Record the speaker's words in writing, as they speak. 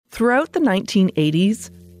Throughout the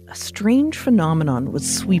 1980s, a strange phenomenon was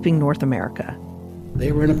sweeping North America.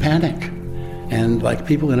 They were in a panic. And like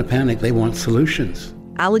people in a panic, they want solutions.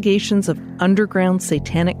 Allegations of underground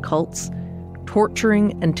satanic cults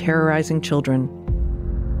torturing and terrorizing children.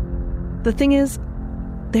 The thing is,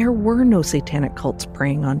 there were no satanic cults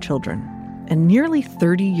preying on children. And nearly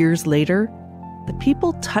 30 years later, the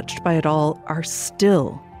people touched by it all are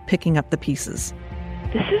still picking up the pieces.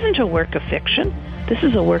 This isn't a work of fiction. This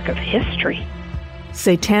is a work of history.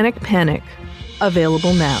 Satanic Panic,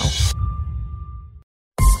 available now.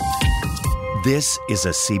 This is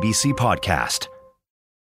a CBC podcast.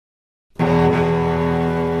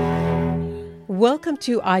 Welcome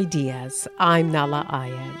to Ideas. I'm Nala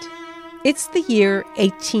Ayed. It's the year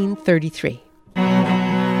 1833.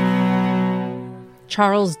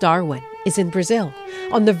 Charles Darwin is in Brazil,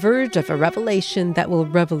 on the verge of a revelation that will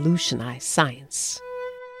revolutionize science.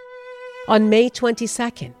 On May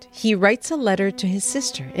 22nd, he writes a letter to his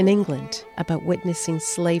sister in England about witnessing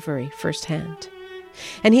slavery firsthand.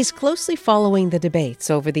 And he's closely following the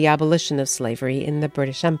debates over the abolition of slavery in the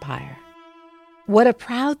British Empire. What a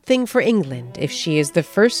proud thing for England if she is the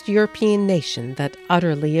first European nation that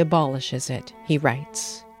utterly abolishes it, he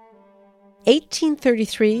writes.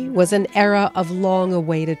 1833 was an era of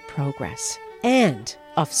long-awaited progress and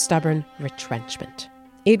of stubborn retrenchment.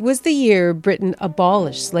 It was the year Britain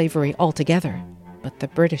abolished slavery altogether, but the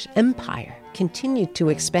British Empire continued to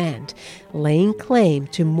expand, laying claim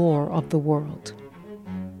to more of the world.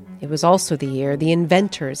 It was also the year the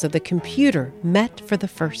inventors of the computer met for the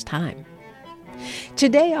first time.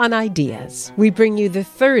 Today on Ideas, we bring you the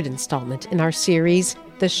third installment in our series,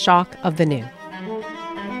 The Shock of the New.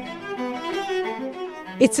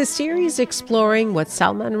 It's a series exploring what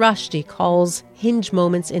Salman Rushdie calls hinge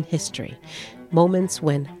moments in history, moments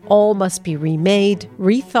when all must be remade,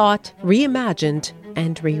 rethought, reimagined,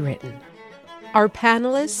 and rewritten. Our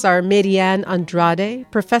panelists are Marianne Andrade,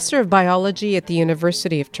 professor of biology at the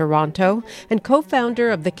University of Toronto and co-founder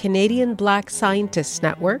of the Canadian Black Scientists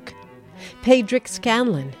Network, Padraig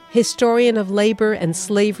Scanlon, historian of labour and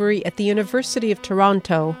slavery at the University of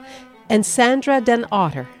Toronto, and Sandra Den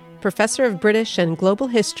Otter, professor of British and Global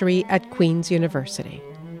History at Queen's University.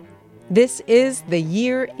 This is the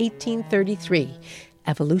year 1833,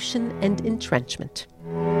 Evolution and Entrenchment.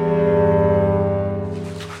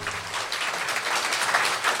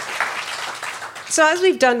 So as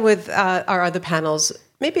we've done with our other panels,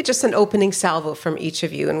 maybe just an opening salvo from each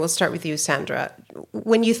of you, and we'll start with you, Sandra.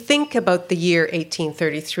 When you think about the year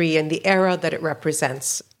 1833 and the era that it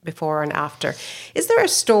represents, before and after, is there a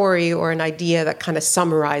story or an idea that kind of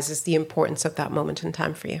summarizes the importance of that moment in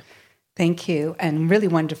time for you? Thank you, and really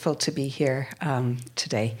wonderful to be here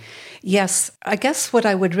today. Yes, I guess what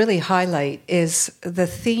I would really highlight is the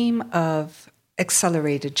theme of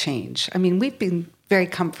accelerated change. I mean, we've been very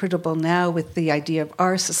comfortable now with the idea of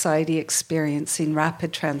our society experiencing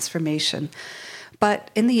rapid transformation.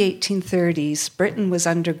 But in the 1830s, Britain was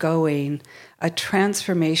undergoing a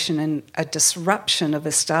transformation and a disruption of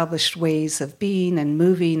established ways of being and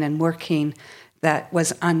moving and working that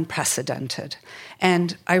was unprecedented.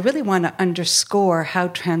 And I really want to underscore how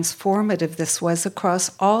transformative this was across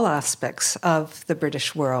all aspects of the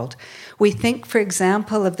British world. We think, for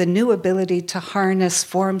example, of the new ability to harness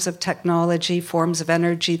forms of technology, forms of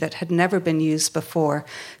energy that had never been used before,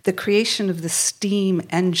 the creation of the steam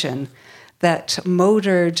engine that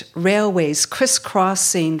motored railways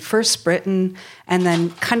crisscrossing first Britain and then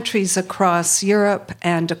countries across Europe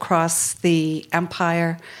and across the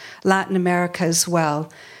empire, Latin America as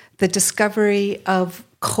well. The discovery of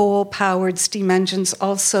coal-powered steam engines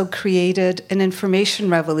also created an information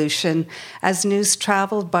revolution as news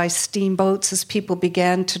traveled by steamboats, as people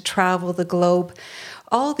began to travel the globe.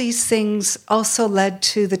 All these things also led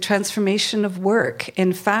to the transformation of work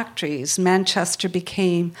in factories. Manchester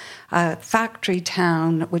became a factory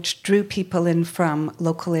town which drew people in from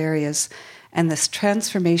local areas. And this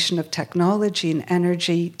transformation of technology and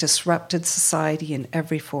energy disrupted society in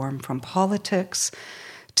every form, from politics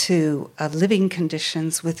to living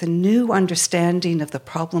conditions, with a new understanding of the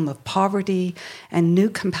problem of poverty and new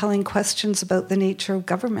compelling questions about the nature of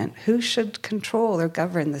government. Who should control or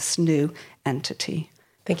govern this new entity?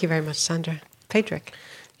 Thank you very much, Sandra. Padraig.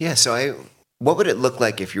 Yeah, what would it look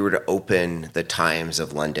like if you were to open the Times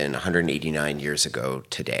of London 189 years ago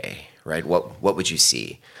today, right? What would you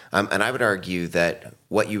see? And I would argue that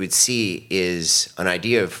what you would see is an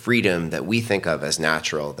idea of freedom that we think of as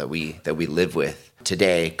natural, that we live with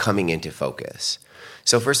today, coming into focus.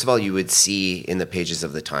 So first of all, you would see in the pages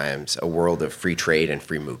of the Times a world of free trade and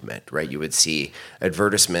free movement, right? You would see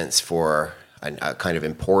advertisements for a kind of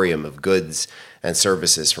emporium of goods and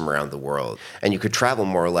services from around the world. And you could travel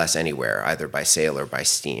more or less anywhere, either by sail or by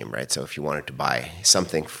steam, right? So if you wanted to buy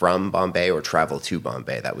something from Bombay or travel to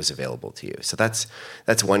Bombay, that was available to you. So that's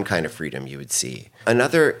one kind of freedom you would see.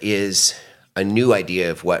 Another is a new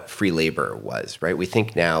idea of what free labor was, right? We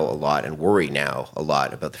think now a lot and worry now a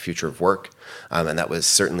lot about the future of work, and that was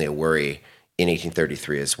certainly a worry in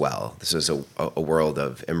 1833 as well. This was a world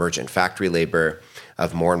of emergent factory labor,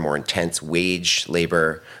 of more and more intense wage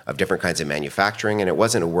labor, of different kinds of manufacturing, and it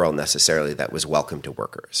wasn't a world necessarily that was welcome to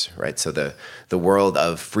workers, right? So the world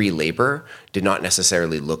of free labor did not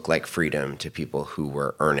necessarily look like freedom to people who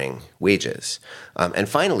were earning wages. And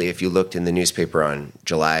finally, if you looked in the newspaper on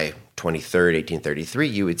July 23rd, 1833,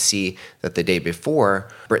 you would see that the day before,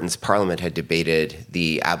 Britain's Parliament had debated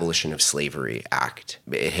the Abolition of Slavery Act.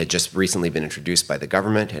 It had just recently been introduced by the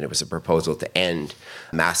government, and it was a proposal to end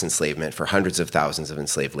mass enslavement for hundreds of thousands of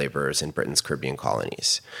enslaved laborers in Britain's Caribbean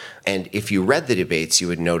colonies. And if you read the debates, you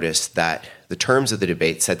would notice that the terms of the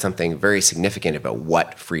debate said something very significant about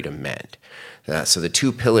what freedom meant. So the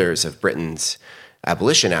two pillars of Britain's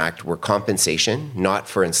Abolition Act were compensation, not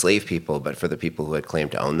for enslaved people, but for the people who had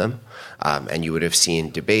claimed to own them. And you would have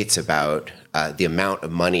seen debates about the amount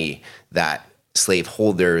of money that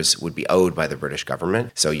slaveholders would be owed by the British government.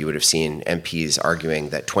 So you would have seen MPs arguing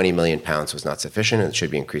that £20 million was not sufficient and it should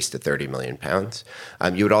be increased to £30 million.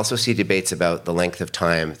 You would also see debates about the length of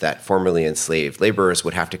time that formerly enslaved laborers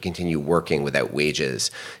would have to continue working without wages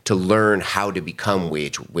to learn how to become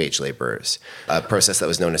wage laborers, a process that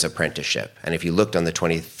was known as apprenticeship. And if you looked on the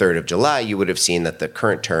 23rd of July, you would have seen that the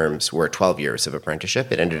current terms were 12 years of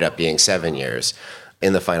apprenticeship. It ended up being 7 years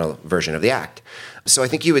in the final version of the Act. So I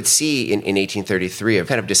think you would see in 1833 a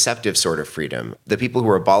kind of deceptive sort of freedom. The people who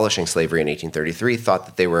were abolishing slavery in 1833 thought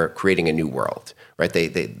that they were creating a new world, right?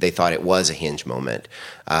 They thought it was a hinge moment.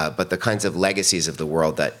 But the kinds of legacies of the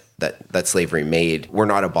world that slavery made were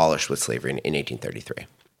not abolished with slavery in 1833.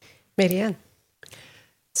 Marianne.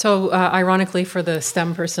 So ironically, for the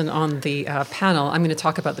STEM person on the panel, I'm going to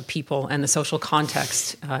talk about the people and the social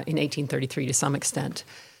context in 1833 to some extent.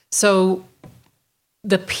 So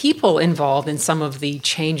the people involved in some of the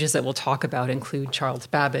changes that we'll talk about include Charles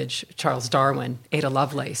Babbage, Charles Darwin, Ada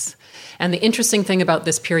Lovelace. And the interesting thing about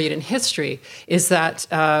this period in history is that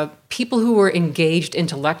people who were engaged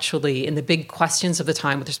intellectually in the big questions of the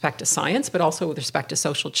time with respect to science, but also with respect to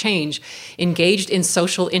social change, engaged in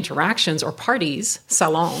social interactions or parties,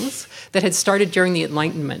 salons, that had started during the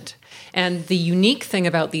Enlightenment. And the unique thing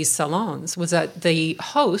about these salons was that the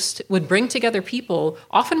host would bring together people,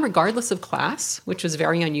 often regardless of class, which was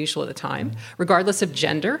very unusual at the time, regardless of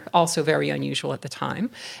gender, also very unusual at the time.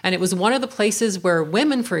 And it was one of the places where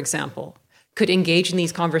women, for example, could engage in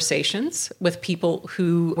these conversations with people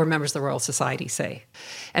who were members of the Royal Society, say.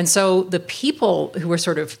 And so the people who were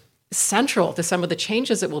sort of central to some of the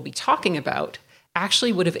changes that we'll be talking about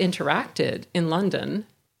actually would have interacted in London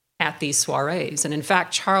at these soirees. And in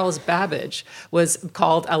fact, Charles Babbage was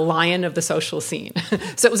called a lion of the social scene.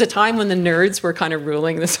 So it was a time when the nerds were kind of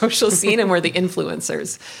ruling the social scene and were the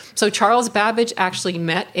influencers. So Charles Babbage actually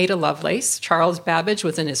met Ada Lovelace. Charles Babbage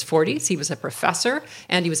was in his 40s. He was a professor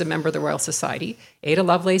and he was a member of the Royal Society. Ada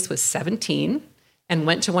Lovelace was 17 and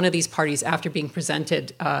went to one of these parties after being presented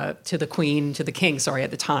to the king,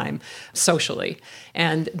 at the time, socially.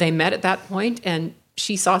 And they met at that point, and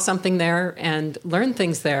she saw something there and learned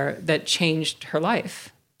things there that changed her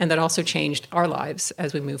life and that also changed our lives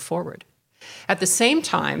as we move forward. At the same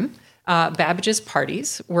time, Babbage's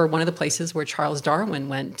parties were one of the places where Charles Darwin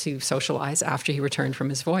went to socialize after he returned from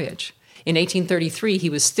his voyage. In 1833, he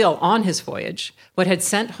was still on his voyage, but had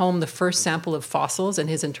sent home the first sample of fossils and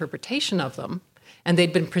his interpretation of them, and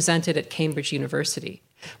they'd been presented at Cambridge University,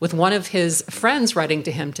 with one of his friends writing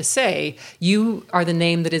to him to say, "You are the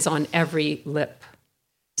name that is on every lip."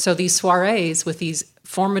 So these soirees with these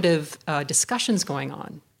formative discussions going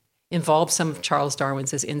on involve some of Charles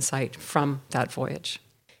Darwin's insight from that voyage.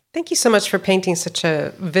 Thank you so much for painting such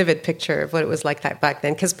a vivid picture of what it was like back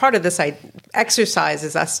then, because part of this exercise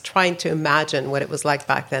is us trying to imagine what it was like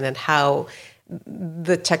back then and how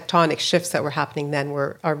the tectonic shifts that were happening then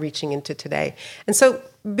are reaching into today. And so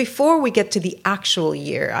before we get to the actual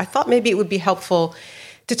year, I thought maybe it would be helpful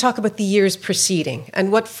to talk about the years preceding and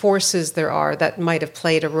what forces there are that might have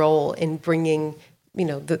played a role in bringing,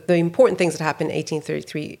 the important things that happened in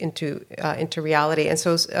 1833 into reality. And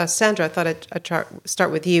so, Sandra, I thought I'd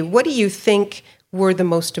start with you. What do you think were the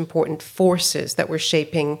most important forces that were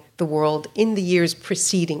shaping the world in the years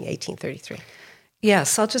preceding 1833?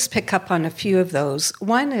 Yes, I'll just pick up on a few of those.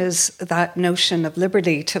 One is that notion of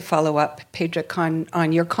liberty, to follow up, Pedrick,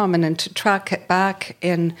 on your comment and to track it back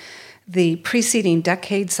in The preceding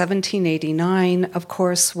decade, 1789, of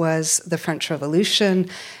course, was the French Revolution,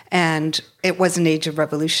 and it was an age of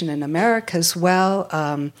revolution in America as well.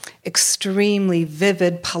 Extremely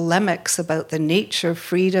vivid polemics about the nature of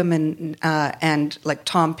freedom and like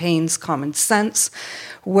Tom Paine's Common Sense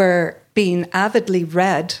were being avidly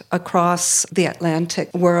read across the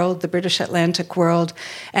Atlantic world, the British Atlantic world,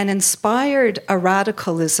 and inspired a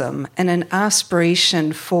radicalism and an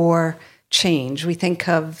aspiration for change. We think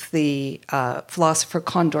of the philosopher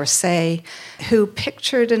Condorcet, who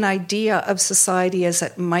pictured an idea of society as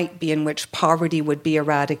it might be, in which poverty would be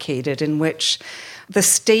eradicated, in which the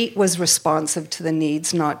state was responsive to the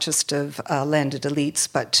needs not just of landed elites,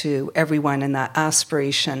 but to everyone, and that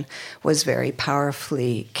aspiration was very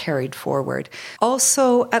powerfully carried forward.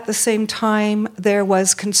 Also, at the same time, there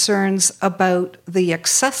was concerns about the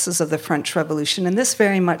excesses of the French Revolution, and this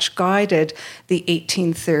very much guided the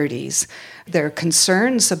 1830s. There are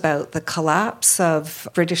concerns about the collapse of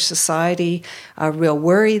British society, a real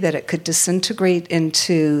worry that it could disintegrate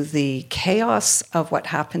into the chaos of what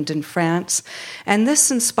happened in France. And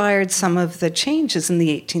this inspired some of the changes in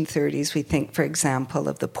the 1830s. We think, for example,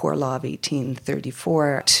 of the Poor Law of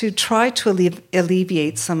 1834, to try to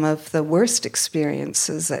alleviate some of the worst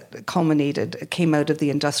experiences that came out of the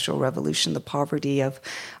Industrial Revolution, the poverty of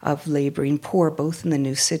laboring poor, both in the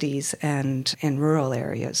new cities and in rural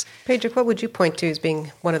areas. Pedro, what would you point to as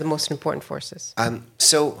being one of the most important forces?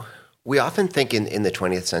 So we often think in the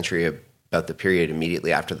 20th century about the period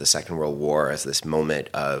immediately after the Second World War as this moment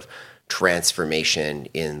of transformation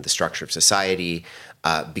in the structure of society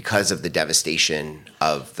because of the devastation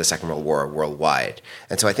of the Second World War worldwide.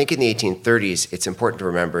 And so I think in the 1830s, it's important to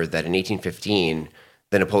remember that in 1815,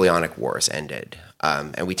 the Napoleonic Wars ended.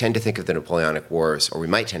 And we tend to think of the Napoleonic Wars, or we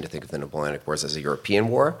might tend to think of the Napoleonic Wars as a European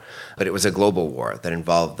war, but it was a global war that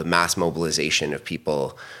involved the mass mobilization of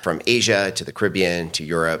people from Asia to the Caribbean to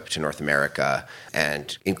Europe to North America,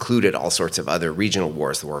 and included all sorts of other regional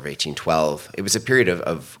wars, the War of 1812. It was a period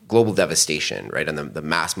of global devastation, right, and the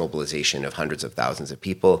mass mobilization of hundreds of thousands of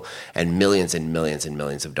people and millions and millions and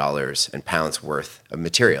millions of dollars and pounds worth of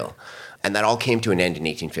material. And that all came to an end in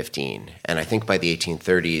 1815. And I think by the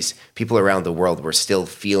 1830s, people around the world were still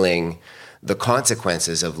feeling the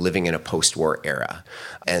consequences of living in a post-war era.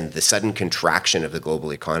 And the sudden contraction of the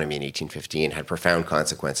global economy in 1815 had profound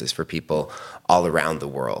consequences for people all around the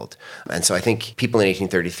world. And so I think people in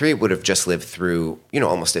 1833 would have just lived through,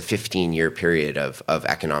 almost a 15-year period of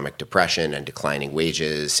economic depression and declining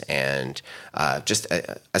wages and just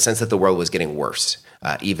a sense that the world was getting worse.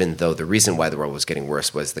 Even though the reason why the world was getting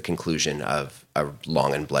worse was the conclusion of a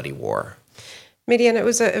long and bloody war. Miriam, it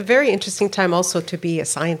was a very interesting time also to be a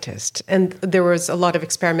scientist. And there was a lot of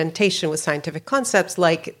experimentation with scientific concepts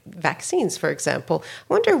like vaccines, for example.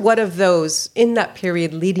 I wonder what of those in that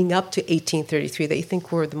period leading up to 1833 that you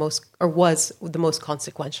think were was the most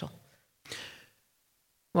consequential?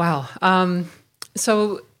 Wow.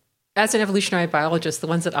 So as an evolutionary biologist, the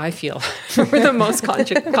ones that I feel were the most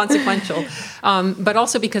consequential, but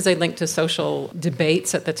also because they linked to social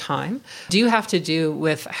debates at the time, do have to do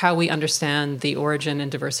with how we understand the origin and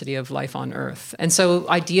diversity of life on Earth. And so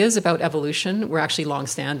ideas about evolution were actually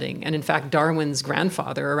longstanding. And in fact, Darwin's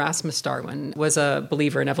grandfather, Erasmus Darwin, was a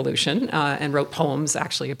believer in evolution and wrote poems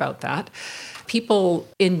actually about that. People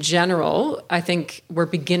in general, I think, were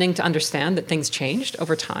beginning to understand that things changed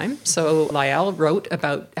over time. So Lyell wrote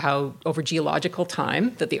about how over geological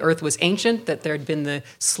time, that the Earth was ancient, that there had been the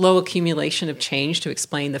slow accumulation of change to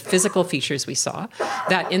explain the physical features we saw,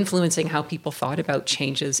 that influencing how people thought about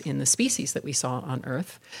changes in the species that we saw on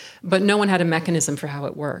Earth. But no one had a mechanism for how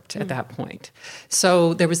it worked at that point.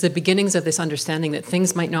 So there was the beginnings of this understanding that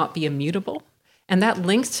things might not be immutable. And that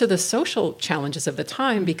links to the social challenges of the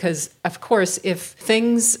time because, of course, if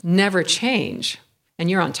things never change and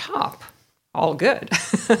you're on top, all good.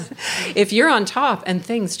 If you're on top and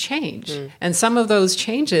things change, and some of those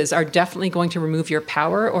changes are definitely going to remove your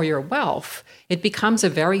power or your wealth, it becomes a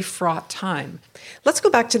very fraught time. Let's go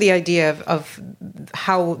back to the idea of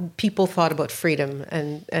how people thought about freedom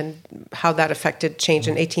and how that affected change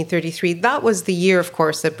in 1833. That was the year, of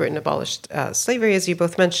course, that Britain abolished slavery, as you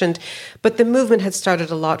both mentioned, but the movement had started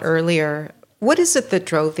a lot earlier. What is it that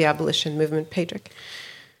drove the abolition movement, Pedrick?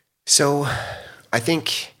 So I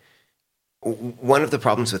think one of the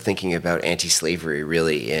problems with thinking about anti-slavery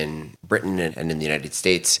really in Britain and in the United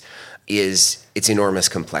States is its enormous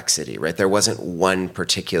complexity, right? There wasn't one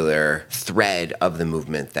particular thread of the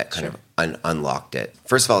movement that kind of unlocked it.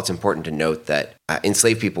 First of all, it's important to note that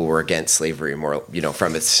enslaved people were against slavery more,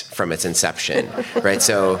 from its inception, right?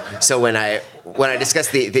 So when I discuss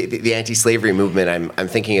the anti-slavery movement, I'm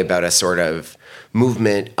thinking about a sort of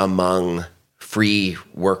movement among free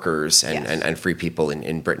workers and, Yes. and free people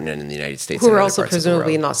in Britain and in the United States. Who and are other also parts of the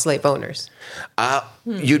presumably world. not slave owners.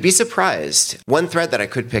 You'd be surprised. One thread that I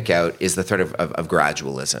could pick out is the thread of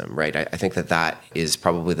gradualism, right? I think that is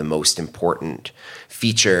probably the most important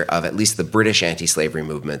feature of at least the British anti-slavery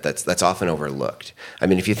movement that's often overlooked. I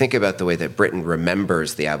mean, if you think about the way that Britain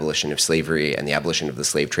remembers the abolition of slavery and the abolition of the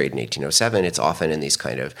slave trade in 1807, it's often in these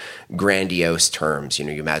kind of grandiose terms. You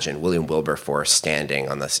know, you imagine William Wilberforce standing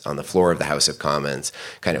on the floor of the House of Commons,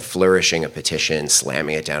 kind of flourishing a petition,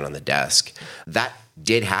 slamming it down on the desk. That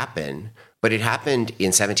did happen, but it happened in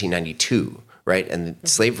 1792, right? And the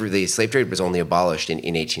slave trade was only abolished in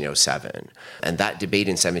 1807. And that debate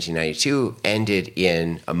in 1792 ended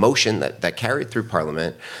in a motion that carried through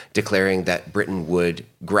Parliament declaring that Britain would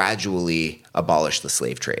gradually abolish the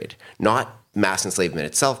slave trade. Not mass enslavement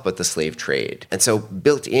itself, but the slave trade. And so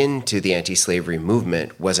built into the anti-slavery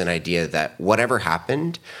movement was an idea that whatever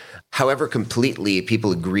happened, however completely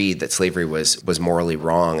people agreed that slavery was morally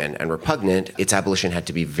wrong and repugnant, its abolition had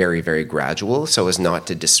to be very, very gradual so as not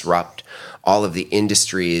to disrupt all of the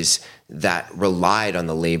industries that relied on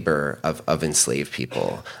the labor of enslaved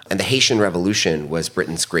people. And the Haitian Revolution was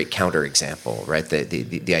Britain's great counterexample, right?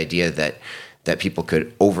 The idea that people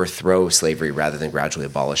could overthrow slavery rather than gradually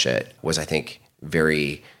abolish it was, I think,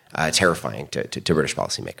 very terrifying to British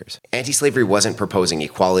policymakers. Anti-slavery wasn't proposing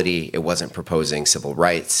equality. It wasn't proposing civil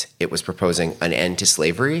rights. It was proposing an end to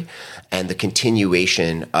slavery and the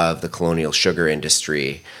continuation of the colonial sugar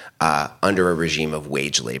industry under a regime of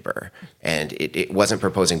wage labor. And it wasn't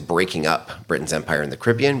proposing breaking up Britain's empire in the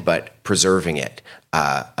Caribbean, but preserving it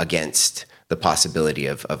against the possibility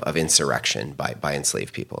of insurrection by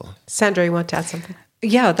enslaved people. Sandra, you want to add something?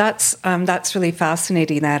 Yeah, that's really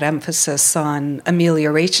fascinating, that emphasis on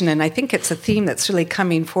amelioration. And I think it's a theme that's really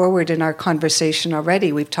coming forward in our conversation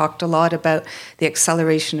already. We've talked a lot about the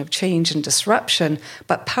acceleration of change and disruption,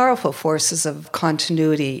 but powerful forces of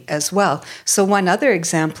continuity as well. So one other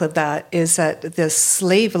example of that is that the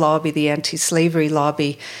slave lobby, the anti-slavery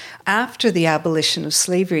lobby, after the abolition of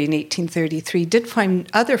slavery in 1833, did find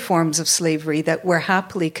other forms of slavery that were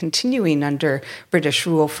happily continuing under British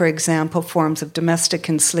rule. For example, forms of domestic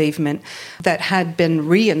enslavement that had been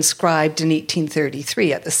reinscribed in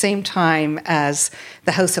 1833 at the same time as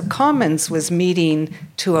the House of Commons was meeting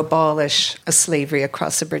to abolish slavery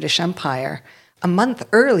across the British Empire. A month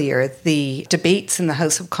earlier, the debates in the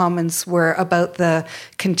House of Commons were about the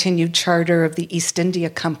continued charter of the East India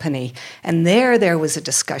Company. And there was a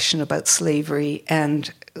discussion about slavery,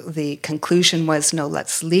 and the conclusion was, no,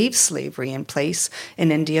 let's leave slavery in place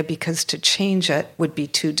in India because to change it would be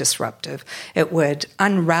too disruptive. It would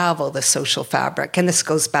unravel the social fabric. And this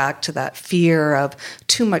goes back to that fear of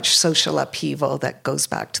too much social upheaval that goes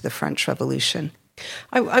back to the French Revolution.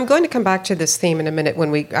 I'm going to come back to this theme in a minute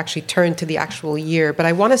when we actually turn to the actual year, but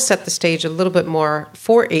I want to set the stage a little bit more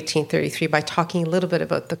for 1833 by talking a little bit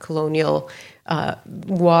about the colonial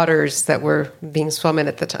waters that were being swum in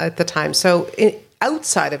at the time. So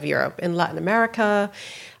outside of Europe, in Latin America,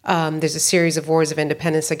 there's a series of wars of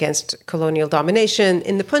independence against colonial domination.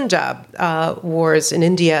 In the Punjab, wars in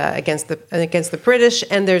India against the British,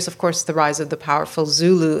 and there's, of course, the rise of the powerful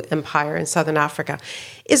Zulu Empire in southern Africa.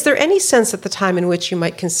 Is there any sense at the time in which you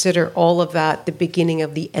might consider all of that the beginning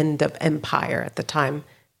of the end of empire at the time?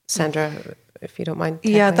 Sandra, if you don't mind.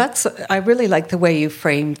 Yeah, I really like the way you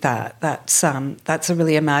framed that. That's a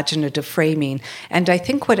really imaginative framing. And I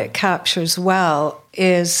think what it captures well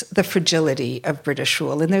is the fragility of British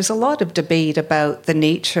rule. And there's a lot of debate about the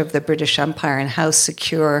nature of the British Empire and how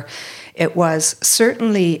secure it was.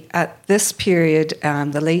 Certainly at this period,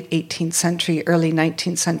 the late 18th century, early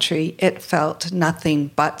 19th century, it felt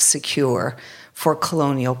nothing but secure for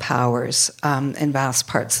colonial powers in vast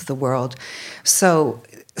parts of the world. So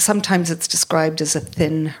sometimes it's described as a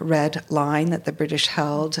thin red line that the British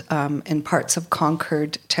held in parts of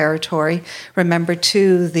conquered territory. Remember,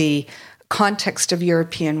 too, the context of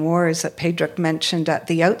European wars that Pedrick mentioned at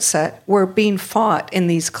the outset were being fought in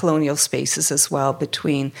these colonial spaces as well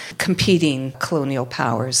between competing colonial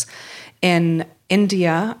powers. In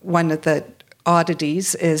India, one of the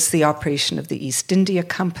oddities is the operation of the East India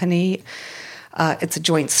Company. It's a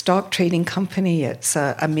joint stock trading company. It's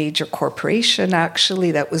a major corporation,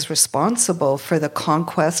 actually, that was responsible for the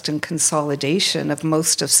conquest and consolidation of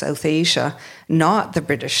most of South Asia, not the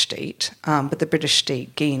British state. But the British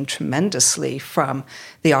state gained tremendously from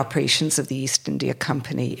the operations of the East India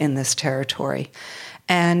Company in this territory.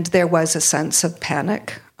 And there was a sense of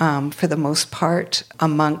panic, for the most part,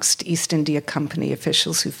 amongst East India Company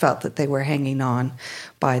officials who felt that they were hanging on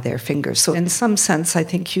by their fingers. So in some sense, I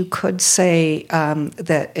think you could say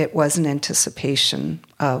that it was an anticipation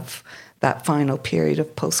of that final period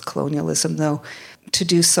of post-colonialism, though to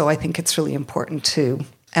do so, I think it's really important to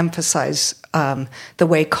emphasize the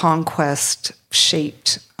way conquest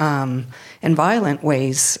shaped, in violent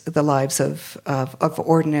ways, the lives of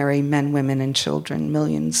ordinary men, women, and children,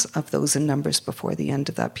 millions of those in numbers before the end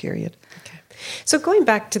of that period. Okay. So going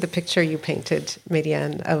back to the picture you painted,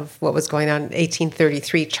 Marianne, of what was going on in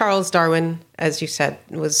 1833, Charles Darwin, as you said,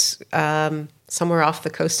 was somewhere off the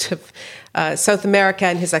coast of South America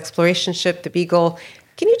in his exploration ship, the Beagle.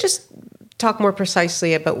 Can you just talk more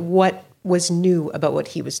precisely about what was new about what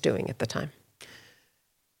he was doing at the time?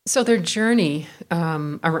 So their journey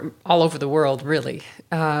all over the world, really,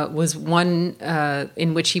 was one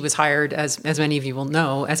in which he was hired, as many of you will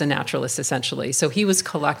know, as a naturalist, essentially. So he was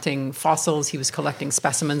collecting fossils, he was collecting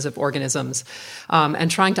specimens of organisms, and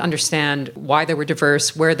trying to understand why they were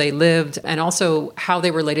diverse, where they lived, and also how they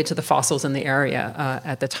related to the fossils in the area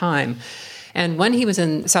at the time. And when he was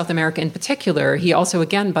in South America in particular, he also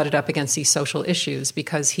again butted up against these social issues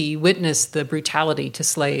because he witnessed the brutality to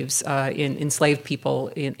slaves, enslaved people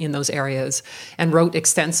in those areas, and wrote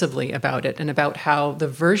extensively about it and about how the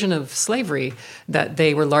version of slavery that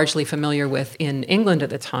they were largely familiar with in England at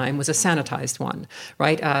the time was a sanitized one,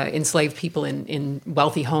 right? Enslaved people in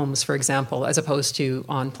wealthy homes, for example, as opposed to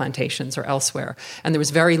on plantations or elsewhere. And there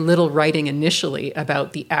was very little writing initially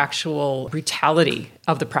about the actual brutality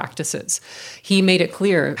of the practices. He made it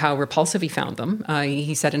clear how repulsive he found them.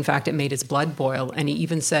 He said, in fact, it made his blood boil. And he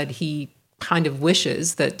even said he kind of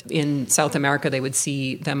wishes that in South America they would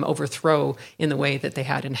see them overthrow in the way that they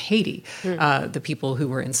had in Haiti, the people who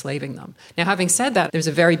were enslaving them. Now, having said that, there's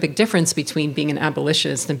a very big difference between being an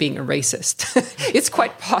abolitionist and being a racist. It's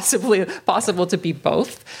quite possible to be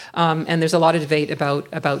both. And there's a lot of debate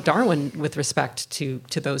about Darwin with respect to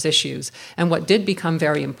those issues. And what did become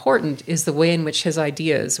very important is the way in which his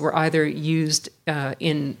ideas were either used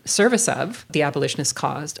in service of the abolitionist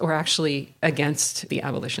cause or actually against the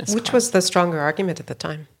abolitionist Which cause. was the stronger argument at the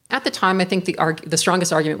time? At the time, I think the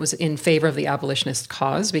strongest argument was in favor of the abolitionist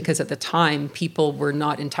cause because at the time, people were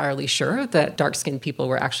not entirely sure that dark-skinned people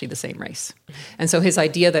were actually the same race. And so his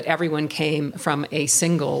idea that everyone came from a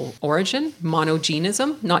single origin,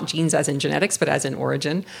 monogenism, not genes as in genetics, but as in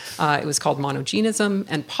origin, it was called monogenism,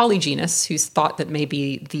 and polygenists, who thought that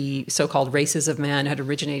maybe the so-called races of man had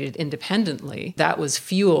originated independently, that was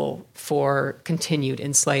fuel for continued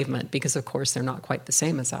enslavement because, of course, they're not quite the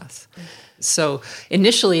same as us. So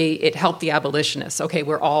initially, it helped the abolitionists. Okay,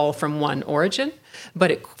 we're all from one origin, but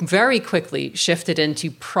it very quickly shifted into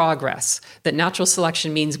progress, that natural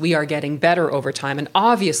selection means we are getting better over time. And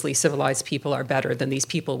obviously, civilized people are better than these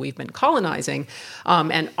people we've been colonizing.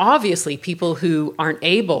 And obviously, people who aren't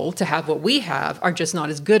able to have what we have are just not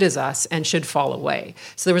as good as us and should fall away.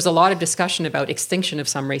 So there was a lot of discussion about extinction of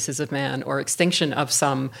some races of man, or extinction of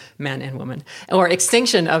some men and women, or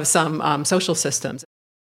extinction of some social systems.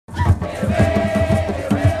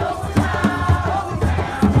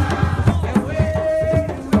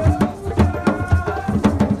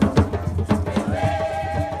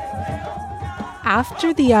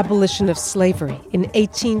 After the abolition of slavery in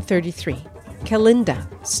 1833, Kalinda,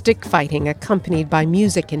 stick fighting accompanied by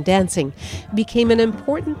music and dancing, became an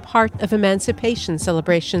important part of emancipation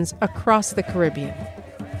celebrations across the Caribbean.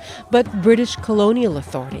 But British colonial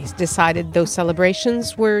authorities decided those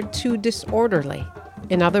celebrations were too disorderly,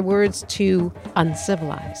 in other words, too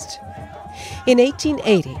uncivilized. In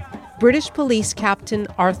 1880, British police captain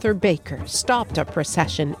Arthur Baker stopped a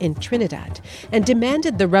procession in Trinidad and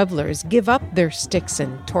demanded the revelers give up their sticks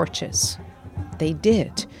and torches. They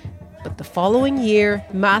did, but the following year,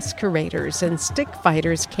 masqueraders and stick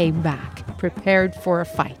fighters came back, prepared for a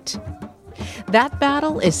fight. That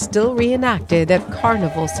battle is still reenacted at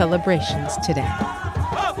carnival celebrations today.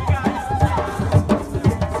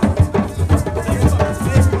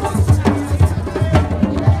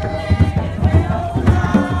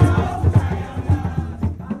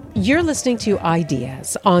 You're listening to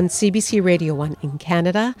Ideas on CBC Radio 1 in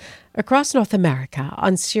Canada, across North America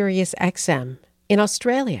on Sirius XM, in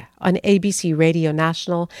Australia on ABC Radio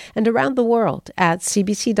National, and around the world at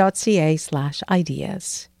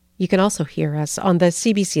cbc.ca/ideas. You can also hear us on the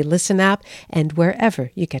CBC Listen app and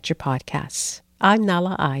wherever you get your podcasts. I'm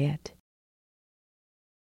Nala Ayed.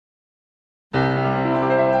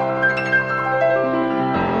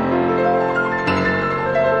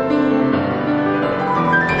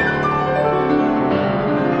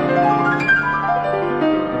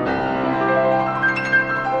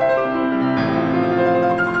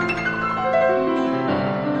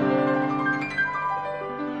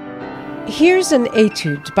 Here's an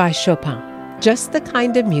etude by Chopin, just the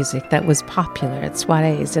kind of music that was popular at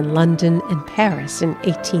soirees in London and Paris in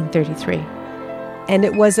 1833. And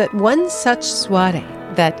it was at one such soiree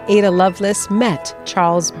that Ada Lovelace met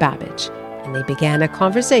Charles Babbage, and they began a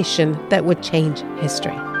conversation that would change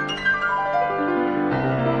history.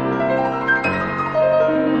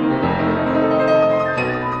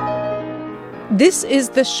 This is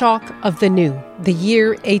the shock of the new, the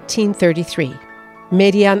year 1833.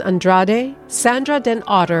 Marianne Andrade, Sandra Den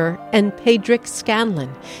Otter, and Pedrick Scanlon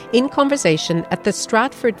in conversation at the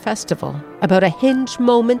Stratford Festival about a hinge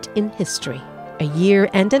moment in history, a year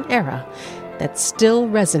and an era that still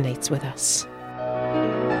resonates with us.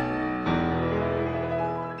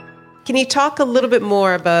 Can you talk a little bit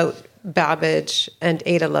more about Babbage and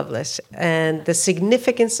Ada Lovelace and the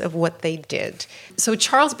significance of what they did? So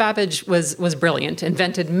Charles Babbage was brilliant,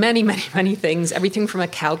 invented many things, everything from a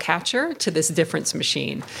cow catcher to this difference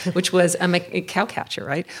machine, which was a cow catcher,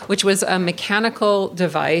 right? Which was a mechanical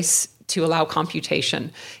device to allow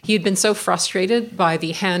computation. He had been so frustrated by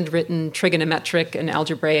the handwritten trigonometric and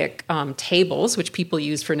algebraic tables, which people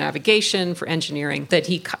used for navigation, for engineering, that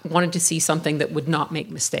he wanted to see something that would not make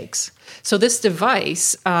mistakes. So this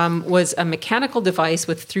device was a mechanical device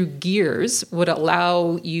through gears, would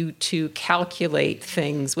allow you to calculate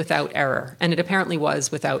things without error. And it apparently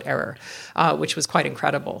was without error, which was quite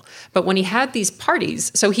incredible. But when he had these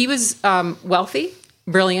parties, so he was wealthy,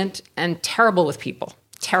 brilliant, and terrible with people.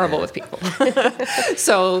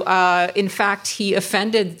 So, in fact, he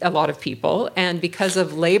offended a lot of people, and because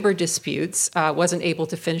of labor disputes, wasn't able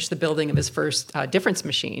to finish the building of his first difference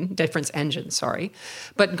engine,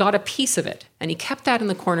 but got a piece of it, and he kept that in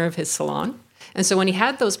the corner of his salon. And so when he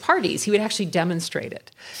had those parties, he would actually demonstrate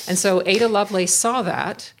it. And so Ada Lovelace saw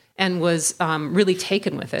that and was really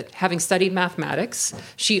taken with it. Having studied mathematics,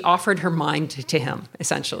 she offered her mind to him,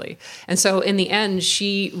 essentially. And so in the end,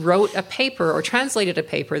 she wrote a paper or translated a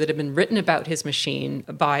paper that had been written about his machine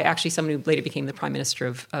by actually someone who later became the Prime Minister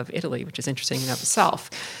of Italy, which is interesting in and of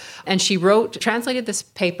itself. And she translated this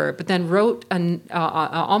paper, but then wrote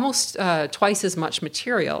almost twice as much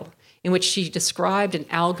material in which she described an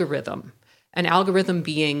algorithm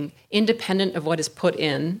being independent of what is put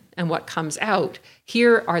in and what comes out.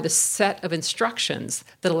 Here are the set of instructions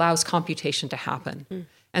that allows computation to happen.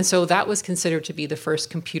 And so that was considered to be the first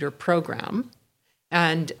computer program.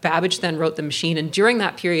 And Babbage then wrote the machine. And during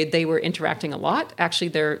that period, they were interacting a lot. Actually,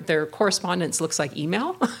 their correspondence looks like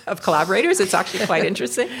email of collaborators. It's actually quite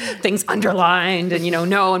interesting. Things underlined and,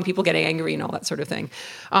 no, and people getting angry and all that sort of thing.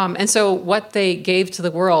 And so what they gave to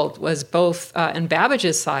the world was both, on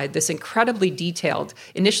Babbage's side, this incredibly detailed,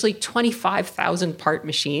 initially 25,000 part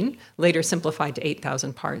machine, later simplified to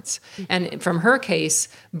 8,000 parts. And from her case,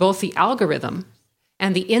 both the algorithm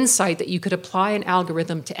and the insight that you could apply an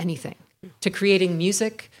algorithm to anything. To creating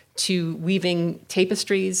music, to weaving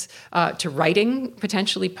tapestries, to writing,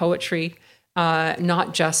 potentially poetry,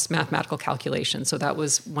 not just mathematical calculation. So that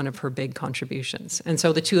was one of her big contributions. And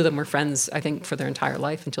so the two of them were friends, I think, for their entire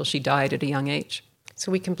life until she died at a young age.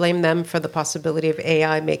 So we can blame them for the possibility of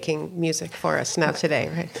AI making music for us now today,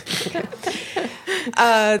 right?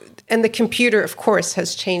 And the computer, of course,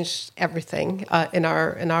 has changed everything in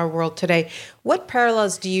our world today. What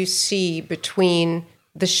parallels do you see between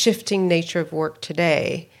the shifting nature of work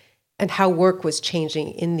today and how work was changing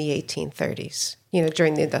in the 1830s,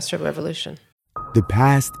 during the Industrial Revolution? The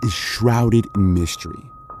past is shrouded in mystery.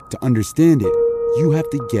 To understand it, you have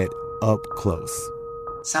to get up close.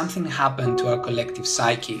 Something happened to our collective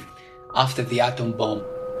psyche after the atom bomb.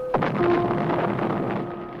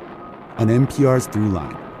 On NPR's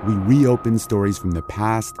Throughline, we reopen stories from the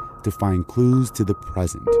past to find clues to the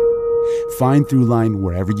present. Find Throughline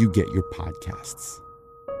wherever you get your podcasts.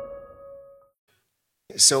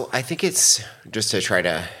 So I think it's just to try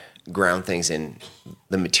to ground things in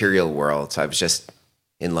the material world. So I was just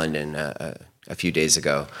in London a few days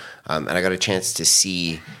ago, and I got a chance to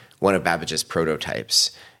see one of Babbage's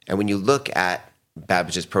prototypes. And when you look at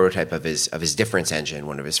Babbage's prototype of his difference engine,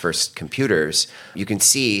 one of his first computers, you can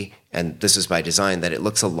see, and this is by design, that it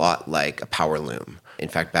looks a lot like a power loom. In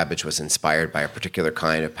fact, Babbage was inspired by a particular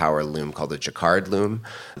kind of power loom called a jacquard loom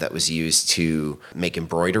that was used to make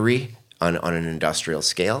embroidery on an industrial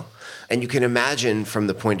scale. And you can imagine from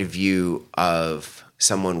the point of view of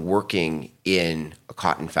someone working in a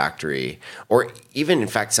cotton factory, or even, in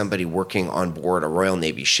fact, somebody working on board a Royal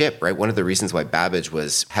Navy ship, right? One of the reasons why Babbage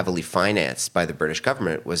was heavily financed by the British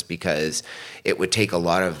government was because it would take a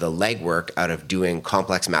lot of the legwork out of doing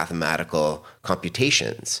complex mathematical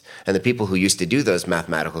computations. And the people who used to do those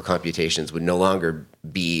mathematical computations would no longer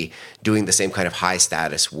be doing the same kind of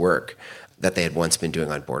high-status work. that they had once been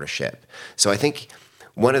doing on board a ship. So I think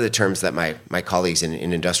one of the terms that my colleagues in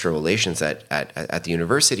industrial relations at the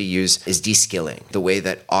university use is de-skilling. The way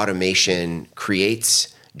that automation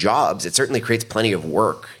creates jobs, it certainly creates plenty of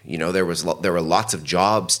work. There were lots of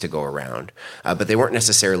jobs to go around, but they weren't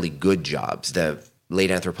necessarily good jobs. The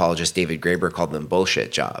late anthropologist David Graeber called them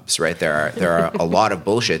bullshit jobs, right? There are a lot of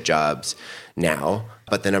bullshit jobs now,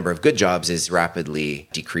 but the number of good jobs is rapidly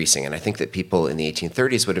decreasing. And I think that people in the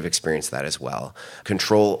 1830s would have experienced that as well.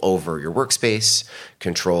 Control over your workspace,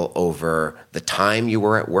 control over the time you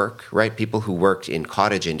were at work, right? People who worked in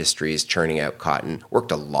cottage industries churning out cotton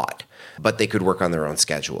worked a lot, but they could work on their own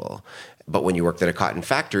schedule. But when you worked at a cotton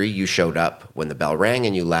factory, you showed up when the bell rang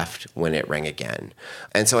and you left when it rang again.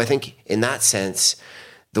 And so I think in that sense,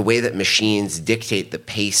 the way that machines dictate the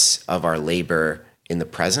pace of our labor in the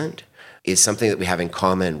present is something that we have in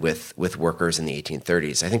common with workers in the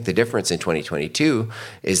 1830s. I think the difference in 2022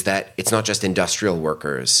 is that it's not just industrial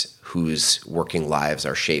workers whose working lives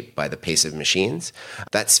are shaped by the pace of machines.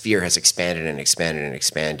 That sphere has expanded and expanded and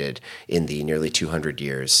expanded in the nearly 200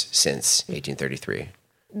 years since 1833.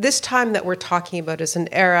 This time that we're talking about is an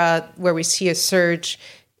era where we see a surge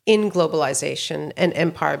in globalization and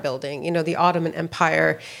empire building. The Ottoman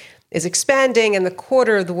Empire is expanding and the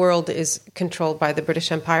quarter of the world is controlled by the British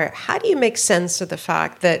Empire. How do you make sense of the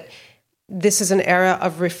fact that this is an era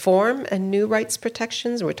of reform and new rights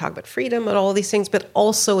protections? We're talking about freedom and all these things, but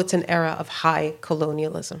also it's an era of high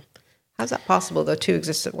colonialism. How's that possible, though, to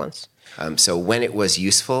exist at once? So when it was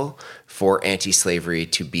useful for anti-slavery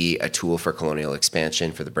to be a tool for colonial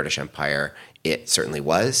expansion for the British Empire, it certainly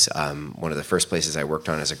was. One of the first places I worked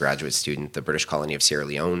on as a graduate student, the British colony of Sierra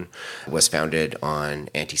Leone, was founded on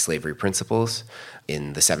anti-slavery principles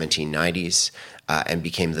in the 1790s and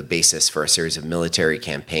became the basis for a series of military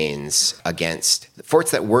campaigns against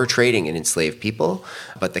forts that were trading in enslaved people,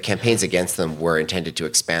 but the campaigns against them were intended to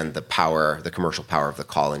expand the commercial power of the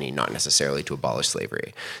colony, not necessarily to abolish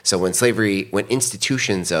slavery. So when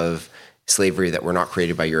institutions of slavery that were not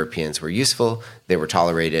created by Europeans were useful, they were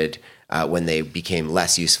tolerated. When they became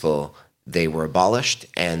less useful, they were abolished,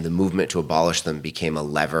 and the movement to abolish them became a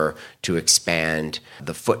lever to expand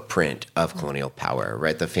the footprint of colonial power,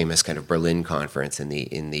 right? The famous kind of Berlin Conference in the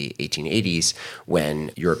 1880s,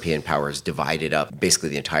 when European powers divided up basically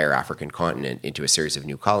the entire African continent into a series of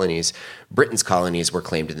new colonies. Britain's colonies were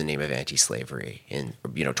claimed in the name of anti-slavery.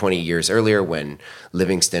 20 years earlier, when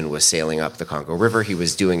Livingston was sailing up the Congo River, he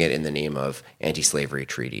was doing it in the name of anti-slavery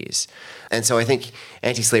treaties. And so I think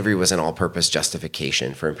anti-slavery was an all-purpose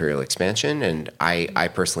justification for imperial expansion, and I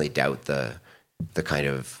personally doubt the kind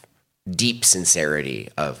of deep sincerity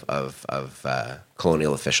of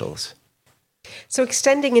colonial officials. So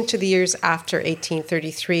extending into the years after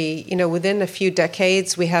 1833, within a few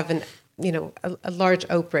decades, we have a large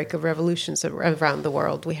outbreak of revolutions around the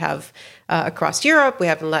world. We have across Europe, we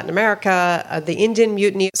have in Latin America, the Indian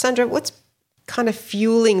Mutiny. Sandra, what's kind of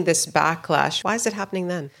fueling this backlash? Why is it happening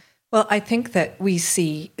then? Well, I think that we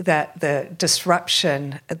see that the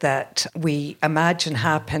disruption that we imagine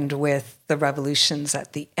happened with the revolutions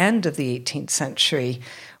at the end of the 18th century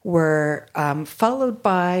were followed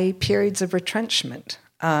by periods of retrenchment.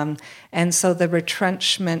 And so the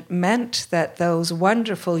retrenchment meant that those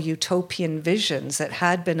wonderful utopian visions that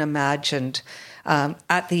had been imagined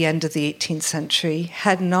at the end of the 18th century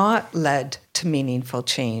had not led to meaningful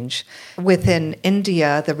change. Within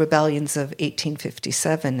India, the rebellions of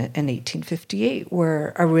 1857 and 1858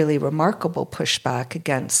 were a really remarkable pushback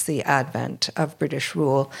against the advent of British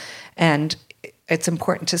rule. And it's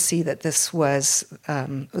important to see that this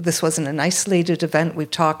wasn't an isolated event.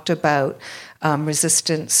 We've talked about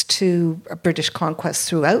resistance to British conquest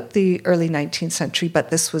throughout the early 19th century, but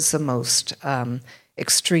this was the most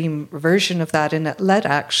extreme version of that, and it led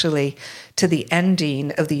actually to the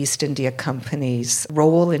ending of the East India Company's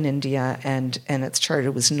role in India, and its charter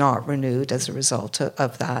was not renewed as a result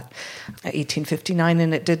of that 1859,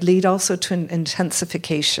 and it did lead also to an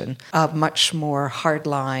intensification of much more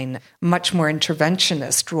hardline, much more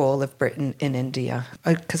interventionist role of Britain in India,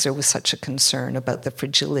 because there was such a concern about the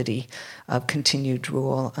fragility of continued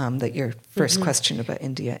rule that your first question about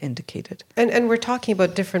India indicated. And we're talking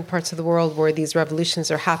about different parts of the world where these revolutions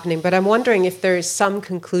are happening, but I'm wondering if there is some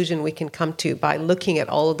conclusion we can come to by looking at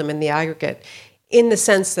all of them in the aggregate, in the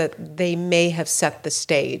sense that they may have set the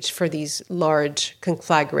stage for these large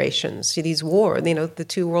conflagrations, these wars, the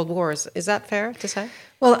two world wars. Is that fair to say?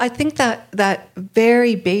 Well, I think that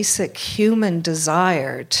very basic human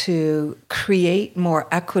desire to create more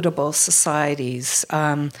equitable societies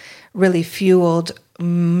really fueled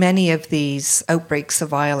many of these outbreaks of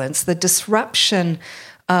violence. The disruption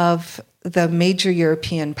of the major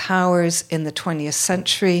European powers in the 20th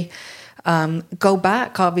century go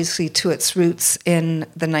back, obviously, to its roots in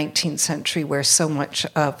the 19th century, where so much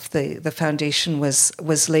of the foundation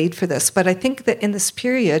was laid for this. But I think that in this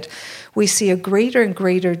period, we see a greater and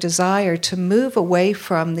greater desire to move away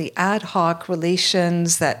from the ad hoc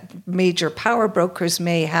relations that major power brokers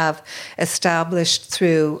may have established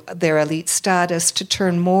through their elite status, to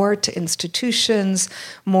turn more to institutions,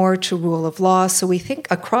 more to rule of law. So we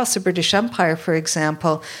think across the British Empire, for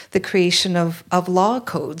example, the creation of law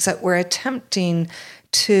codes that were attempting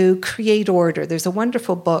to create order. There's a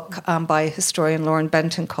wonderful book by historian Lauren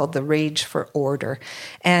Benton called The Rage for Order.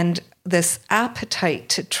 And this appetite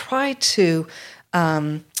to try to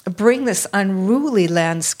bring this unruly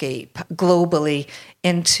landscape globally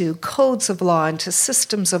into codes of law, into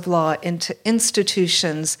systems of law, into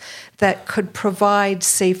institutions that could provide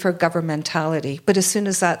safer governmentality. But as soon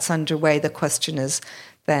as that's underway, the question is,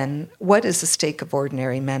 then what is the stake of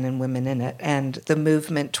ordinary men and women in it? And the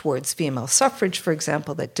movement towards female suffrage, for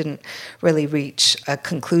example, that didn't really reach a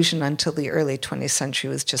conclusion until the early 20th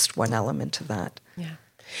century was just one element of that. Yeah.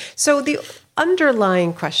 So the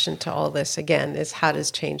underlying question to all this, again, is how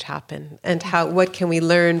does change happen? And what can we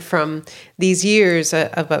learn from these years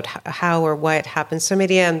about how or why it happens? So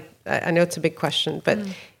Marianne, I know it's a big question, but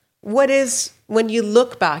when you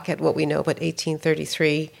look back at what we know about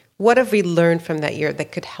 1833, what have we learned from that year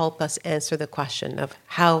that could help us answer the question of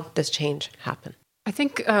how does change happen? I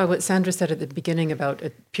think what Sandra said at the beginning about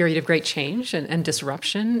a period of great change and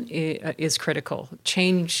disruption is critical.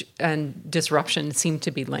 Change and disruption seem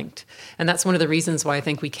to be linked. And that's one of the reasons why I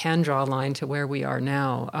think we can draw a line to where we are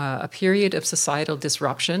now. A period of societal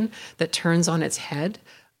disruption that turns on its head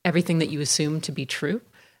everything that you assume to be true.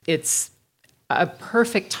 It's a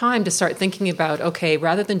perfect time to start thinking about, okay,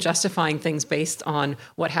 rather than justifying things based on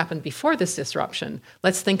what happened before this disruption,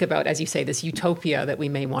 let's think about, as you say, this utopia that we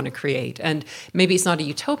may want to create. And maybe it's not a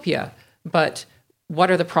utopia, but what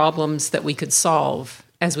are the problems that we could solve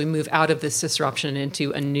as we move out of this disruption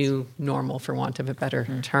into a new normal, for want of a better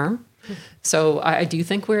term? So I do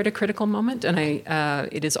think we're at a critical moment, and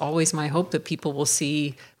it is always my hope that people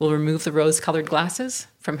will remove the rose-colored glasses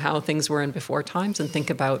from how things were in before times and think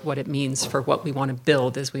about what it means for what we want to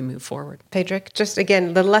build as we move forward. Pedrick, just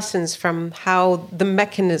again, the lessons from how the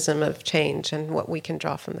mechanism of change and what we can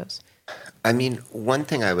draw from those. I mean, one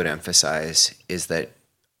thing I would emphasize is that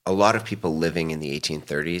a lot of people living in the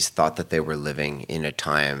 1830s thought that they were living in a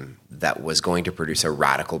time that was going to produce a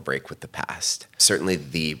radical break with the past. Certainly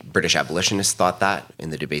the British abolitionists thought that in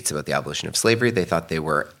the debates about the abolition of slavery. They thought they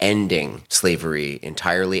were ending slavery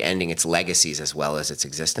entirely, ending its legacies as well as its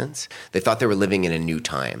existence. They thought they were living in a new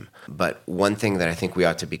time. But one thing that I think we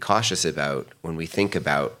ought to be cautious about when we think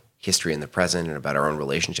about history in the present and about our own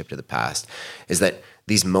relationship to the past is that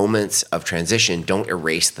these moments of transition don't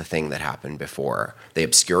erase the thing that happened before. They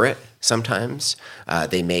obscure it sometimes.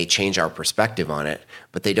 They may change our perspective on it,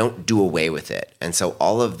 but they don't do away with it. And so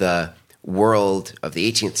all of the world of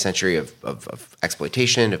the 18th century of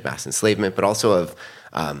exploitation, of mass enslavement, but also of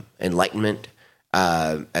enlightenment,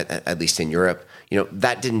 at least in Europe,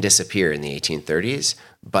 that didn't disappear in the 1830s,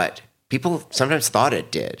 but people sometimes thought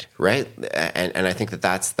it did, right? And I think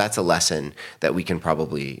that's a lesson that we can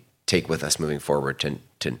probably take with us moving forward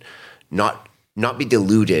to not be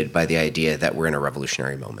deluded by the idea that we're in a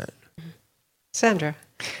revolutionary moment. Sandra.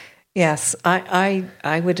 Yes,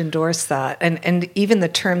 I would endorse that. And even the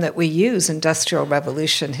term that we use, industrial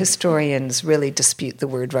revolution, historians really dispute the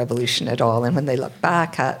word revolution at all. And when they look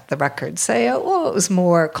back at the records, say, oh, it was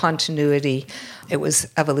more continuity, it was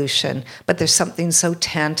evolution. But there's something so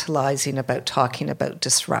tantalizing about talking about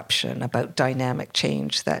disruption, about dynamic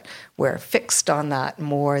change, that we're fixed on that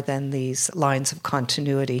more than these lines of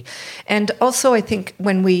continuity. And also, I think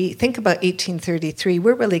when we think about 1833,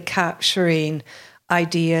 we're really capturing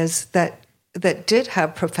ideas that did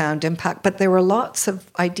have profound impact, but there were lots of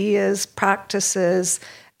ideas, practices,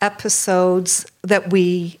 episodes that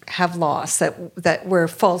we have lost, that were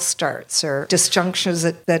false starts or disjunctions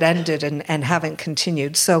that ended and haven't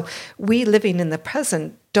continued. So we living in the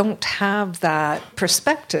present don't have that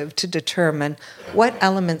perspective to determine what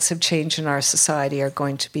elements of change in our society are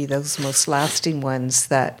going to be those most lasting ones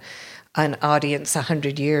that an audience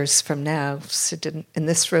 100 years from now sit in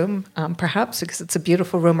this room, perhaps because it's a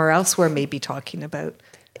beautiful room, or elsewhere may be talking about.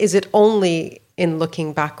 Is it only in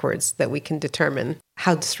looking backwards that we can determine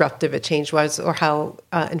how disruptive a change was or how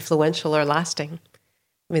influential or lasting?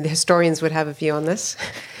 I mean, the historians would have a view on this.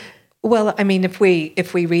 Well, I mean, if we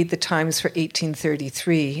read the Times for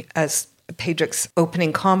 1833 as Pedrick's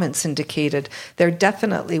opening comments indicated, there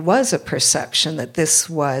definitely was a perception that this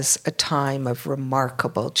was a time of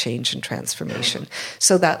remarkable change and transformation.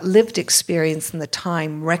 So that lived experience in the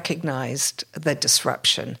time recognized the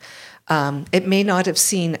disruption. It may not have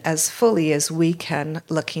seen as fully as we can,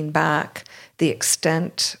 looking back, the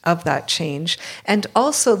extent of that change, and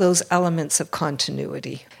also those elements of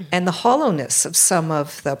continuity and the hollowness of some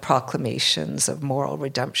of the proclamations of moral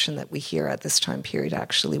redemption that we hear at this time period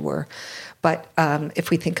actually were. But if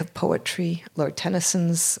we think of poetry, Lord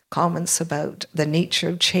Tennyson's comments about the nature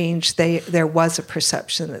of change, there was a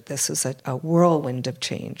perception that this was a whirlwind of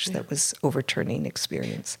change that was overturning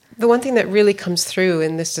experience. The one thing that really comes through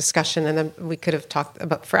in this discussion, and we could have talked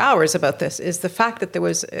about for hours about this, is the fact that there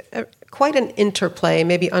was quite an interplay,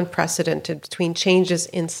 maybe unprecedented, between changes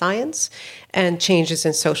in science and changes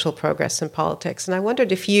in social progress and politics. And I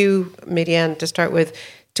wondered if you, Marianne, to start with,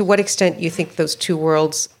 to what extent you think those two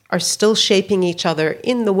worlds are still shaping each other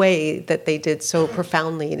in the way that they did so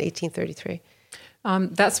profoundly in 1833.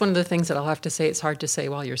 That's one of the things that I'll have to say. It's hard to say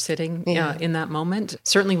while you're sitting in that moment.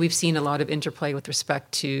 Certainly, we've seen a lot of interplay with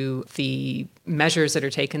respect to the measures that are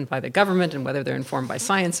taken by the government and whether they're informed by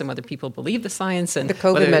science and whether people believe the science. And the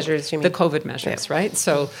COVID measures, you mean? The COVID measures, right?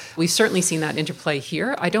 So we've certainly seen that interplay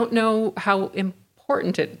here. I don't know how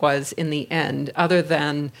important it was in the end, other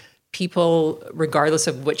than people, regardless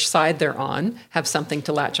of which side they're on, have something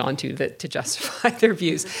to latch onto to justify their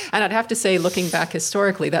views. And I'd have to say, looking back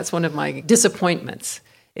historically, that's one of my disappointments,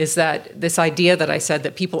 is that this idea that I said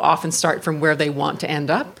that people often start from where they want to end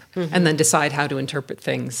up and then decide how to interpret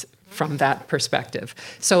things from that perspective.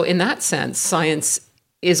 So in that sense, science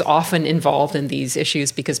is often involved in these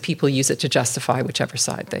issues because people use it to justify whichever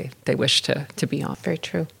side they wish to be on. Very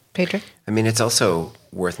true. Pedro? I mean, it's also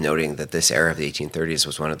worth noting that this era of the 1830s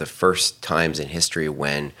was one of the first times in history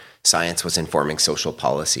when science was informing social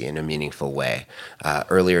policy in a meaningful way.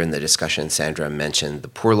 Earlier in the discussion, Sandra mentioned the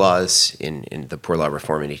Poor Laws in the Poor Law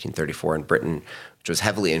Reform in 1834 in Britain, which was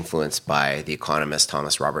heavily influenced by the economist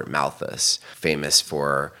Thomas Robert Malthus, famous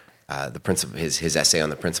for his essay on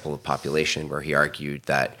the principle of population, where he argued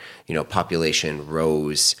that population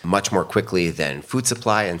rose much more quickly than food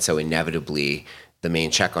supply, and so inevitably the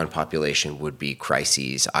main check on population would be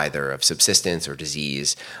crises, either of subsistence or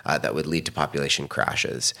disease, that would lead to population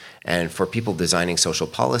crashes. And for people designing social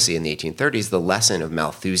policy in the 1830s, the lesson of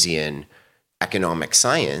Malthusian economic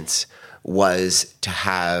science was to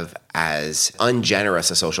have as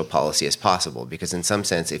ungenerous a social policy as possible, because in some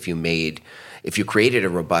sense, if you created a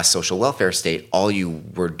robust social welfare state, all you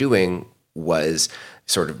were doing was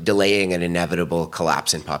sort of delaying an inevitable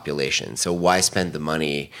collapse in population. So why spend the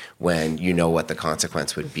money when you know what the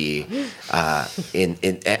consequence would be? And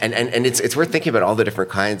it's worth thinking about all the different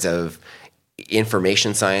kinds of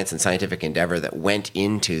information science and scientific endeavor that went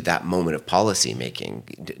into that moment of policy making.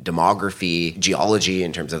 Demography, geology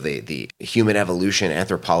in terms of the human evolution,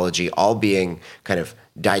 anthropology, all being kind of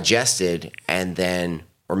digested and then,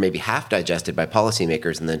 or maybe half digested by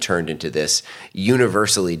policymakers and then turned into this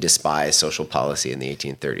universally despised social policy in the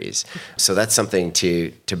 1830s. So that's something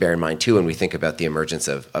to bear in mind too when we think about the emergence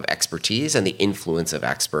of expertise and the influence of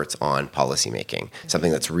experts on policymaking,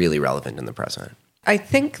 something that's really relevant in the present. I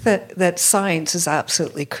think that science is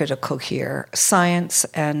absolutely critical here, science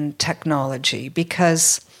and technology,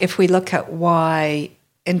 because if we look at why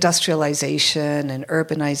industrialization and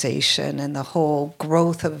urbanization and the whole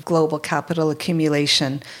growth of global capital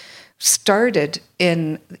accumulation started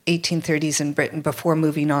in the 1830s in Britain before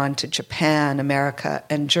moving on to Japan, America,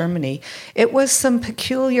 and Germany, it was some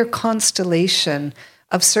peculiar constellation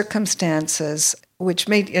of circumstances which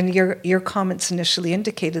made, and your comments initially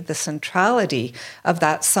indicated the centrality of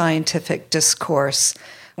that scientific discourse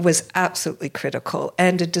was absolutely critical,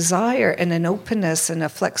 and a desire and an openness and a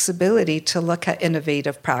flexibility to look at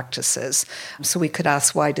innovative practices. So we could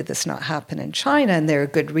ask, why did this not happen in China? And there are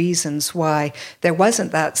good reasons why there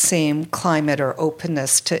wasn't that same climate or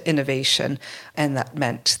openness to innovation. And that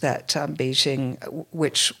meant that Beijing,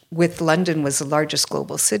 which with London was the largest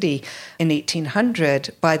global city in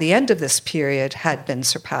 1800, by the end of this period had been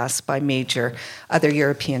surpassed by major other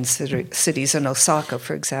European cities, in Osaka,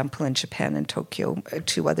 for example, in Japan and Tokyo,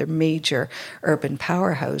 two other major urban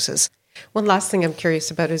powerhouses. One last thing I'm curious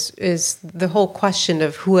about is the whole question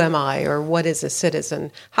of who am I, or what is a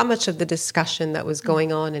citizen? How much of the discussion that was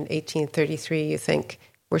going on in 1833 you think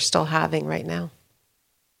we're still having right now?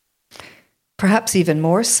 Perhaps even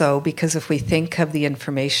more so, because if we think of the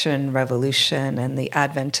information revolution and the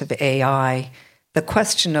advent of AI, the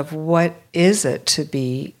question of what is it to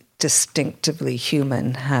be distinctively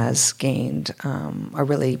human has gained a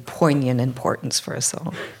really poignant importance for us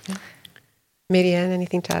all. Yeah. Marianne,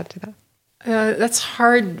 anything to add to that? That's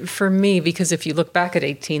hard for me because if you look back at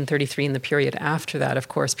 1833 and the period after that, of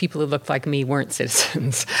course, people who looked like me weren't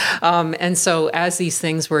citizens. And so as these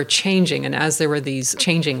things were changing and as there were these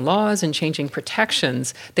changing laws and changing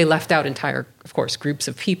protections, they left out entire, of course, groups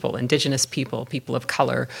of people, indigenous people, people of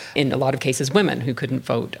color, in a lot of cases women who couldn't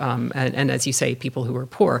vote, and as you say, people who were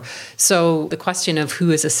poor. So the question of who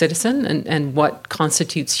is a citizen and what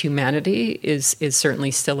constitutes humanity is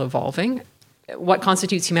certainly still evolving. What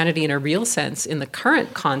constitutes humanity in a real sense in the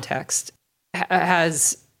current context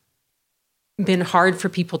has been hard for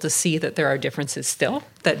people to see that there are differences still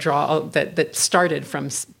that started from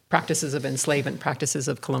practices of enslavement, practices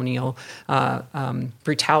of colonial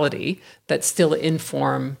brutality that still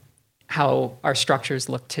inform how our structures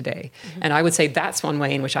look today. Mm-hmm. And I would say that's one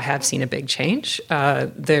way in which I have seen a big change.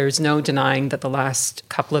 There's no denying that the last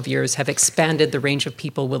couple of years have expanded the range of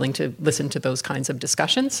people willing to listen to those kinds of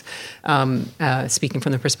discussions, speaking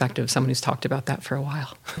from the perspective of someone who's talked about that for a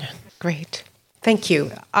while. Great. Thank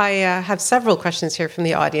you. I have several questions here from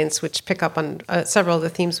the audience which pick up on several of the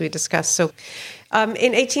themes we discussed. So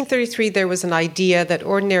in 1833, there was an idea that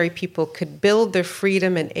ordinary people could build their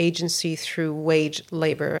freedom and agency through wage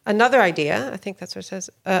labor. Another idea, I think that's what it says,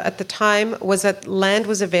 at the time was that land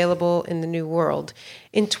was available in the New World.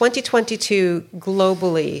 In 2022,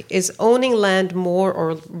 globally, is owning land more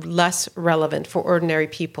or less relevant for ordinary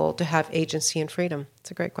people to have agency and freedom? It's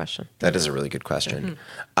a great question. That is a really good question.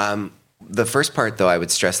 Mm-hmm. The first part, though, I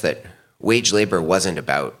would stress that wage labor wasn't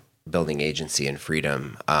about building agency and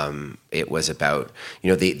freedom. It was about,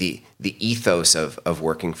 the ethos of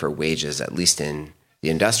working for wages, at least in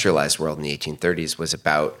the industrialized world in the 1830s, was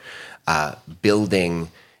about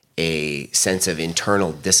building a sense of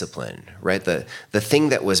internal discipline, right? The thing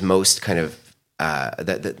that was most kind of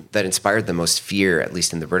that inspired the most fear, at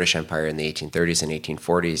least in the British Empire in the 1830s and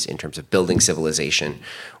 1840s, in terms of building civilization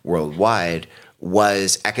worldwide,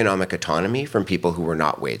 was economic autonomy from people who were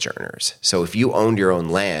not wage earners. So if you owned your own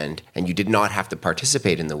land and you did not have to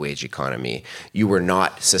participate in the wage economy, you were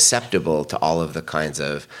not susceptible to all of the kinds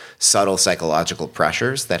of subtle psychological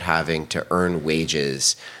pressures that having to earn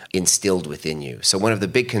wages instilled within you. So one of the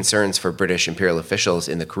big concerns for British imperial officials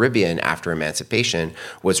in the Caribbean after emancipation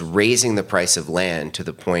was raising the price of land to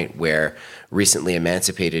the point where recently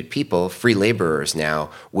emancipated people, free laborers now,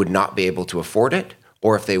 would not be able to afford it,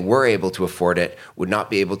 or if they were able to afford it, would not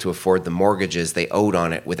be able to afford the mortgages they owed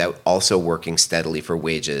on it without also working steadily for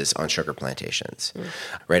wages on sugar plantations.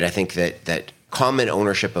 Right? I think that common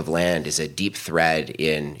ownership of land is a deep thread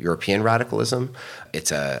in European radicalism.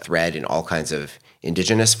 It's a thread in all kinds of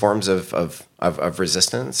indigenous forms of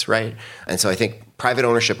resistance, right? And so I think private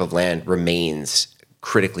ownership of land remains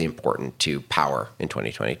critically important to power in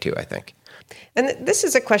 2022, I think. And this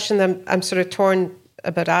is a question that I'm sort of torn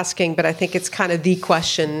about asking, but I think it's kind of the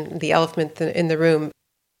question, the elephant in the room.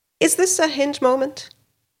 Is this a hinge moment?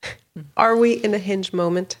 Are we in a hinge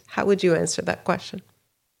moment? How would you answer that question?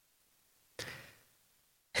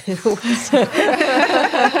 I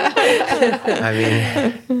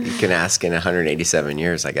mean, you can ask in 187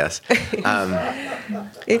 years, I guess.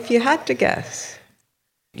 If you had to guess.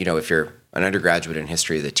 If you're an undergraduate in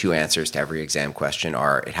history, the two answers to every exam question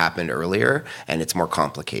are it happened earlier and it's more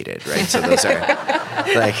complicated, right? So those are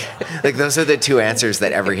like those are the two answers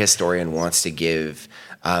that every historian wants to give.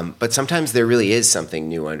 But sometimes there really is something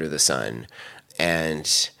new under the sun.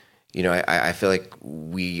 And, I feel like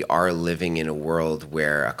we are living in a world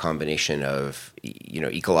where a combination of,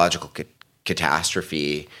 ecological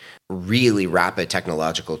catastrophe, really rapid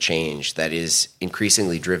technological change that is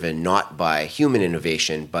increasingly driven not by human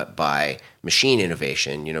innovation, but by machine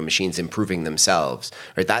innovation, machines improving themselves,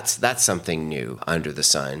 right? That's something new under the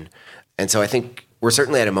sun. And so I think we're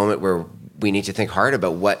certainly at a moment where we need to think hard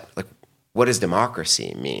about what does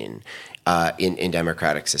democracy mean in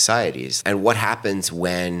democratic societies, and what happens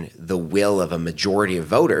when the will of a majority of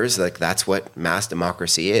voters, like that's what mass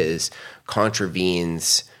democracy is,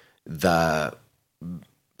 contravenes the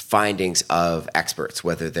findings of experts,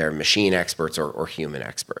 whether they're machine experts or human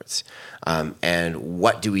experts. And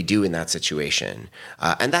what do we do in that situation?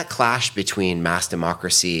 And that clash between mass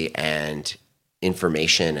democracy and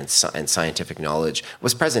information and scientific knowledge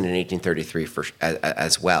was present in 1833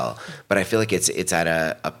 as well. But I feel like it's at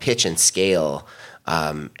a pitch and scale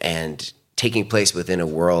and taking place within a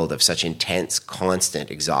world of such intense, constant,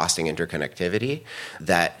 exhausting interconnectivity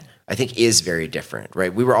that I think is very different,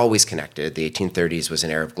 right? We were always connected. The 1830s was an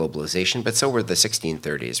era of globalization, but so were the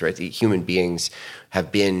 1630s, right? The human beings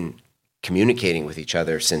have been communicating with each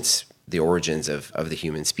other since the origins of the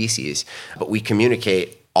human species, but we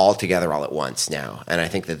communicate all together all at once now. And I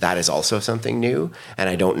think that is also something new. And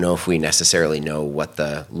I don't know if we necessarily know what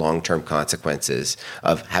the long-term consequences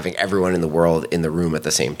of having everyone in the world in the room at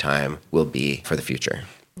the same time will be for the future.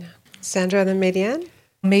 Yeah. Sandra, then Median?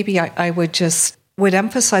 Maybe I would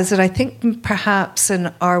emphasize that I think perhaps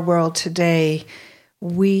in our world today,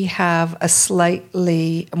 we have a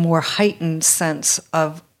slightly more heightened sense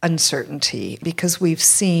of uncertainty because we've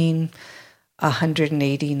seen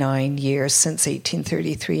 189 years since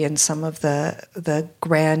 1833 and some of the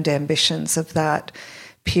grand ambitions of that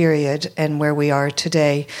period and where we are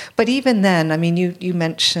today. But even then, I mean, you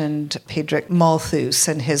mentioned Friedrich Malthus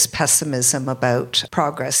and his pessimism about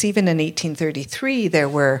progress. Even in 1833, there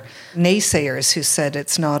were naysayers who said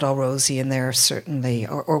it's not all rosy, and there are certainly,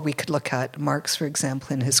 or we could look at Marx, for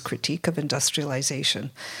example, in his critique of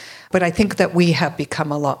industrialization. But I think that we have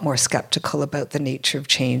become a lot more skeptical about the nature of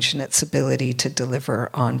change and its ability to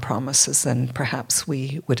deliver on promises than perhaps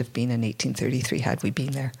we would have been in 1833 had we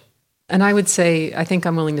been there. And I would say, I think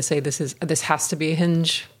I'm willing to say this has to be a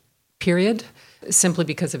hinge period, simply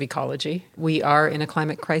because of ecology. We are in a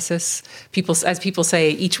climate crisis. As people say,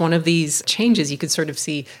 each one of these changes, you could sort of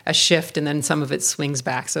see a shift and then some of it swings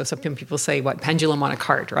back. So some people say, pendulum on a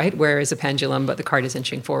cart, right? Where is a pendulum, but the cart is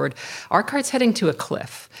inching forward. Our cart's heading to a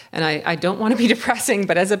cliff. And I don't want to be depressing,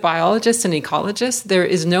 but as a biologist and ecologist, there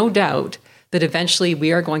is no doubt that eventually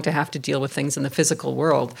we are going to have to deal with things in the physical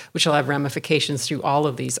world, which will have ramifications through all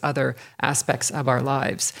of these other aspects of our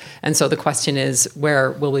lives. And so the question is,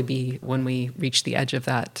 where will we be when we reach the edge of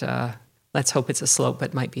that? Let's hope it's a slope,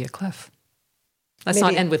 but might be a cliff. Let's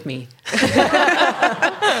not end with me.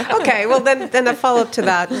 Okay, well, then a follow-up to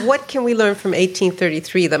that. What can we learn from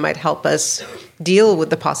 1833 that might help us deal with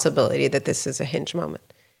the possibility that this is a hinge moment?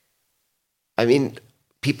 I mean,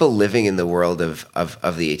 people living in the world of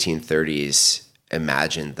the 1830s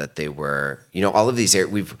imagined that they were, all of these,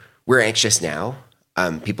 we're anxious now.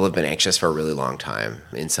 People have been anxious for a really long time.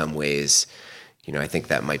 In some ways, I think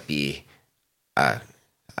that might be,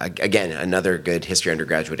 again, another good history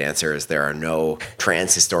undergraduate answer is there are no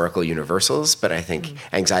trans-historical universals, but I think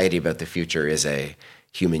anxiety about the future is a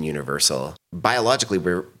human universal. Biologically,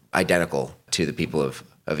 we're identical to the people of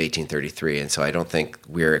 1833, and so I don't think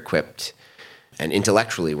we're equipped. And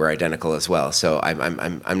intellectually, we're identical as well. So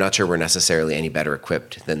I'm not sure we're necessarily any better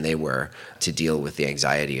equipped than they were to deal with the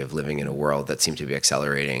anxiety of living in a world that seemed to be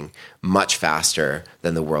accelerating much faster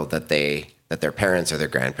than the world that their parents or their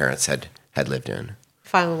grandparents had lived in.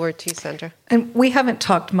 Final word to you, Sandra. And we haven't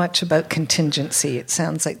talked much about contingency. It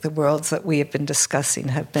sounds like the worlds that we have been discussing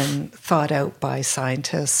have been thought out by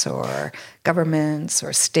scientists or governments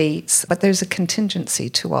or states. But there's a contingency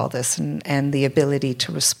to all this and the ability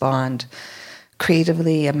to respond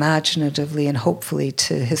creatively, imaginatively, and hopefully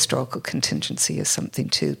to historical contingency is something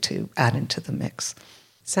to add into the mix.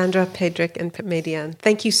 Sandra, Friedrich, and Median,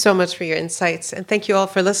 thank you so much for your insights. And thank you all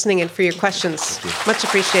for listening and for your questions. Much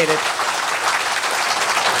appreciated.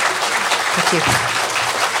 Thank you.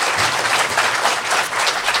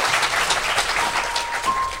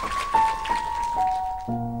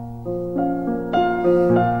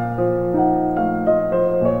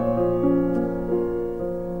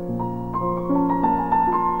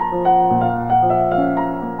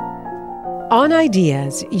 On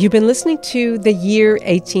Ideas, you've been listening to The Year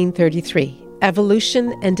 1833,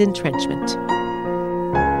 Evolution and Entrenchment.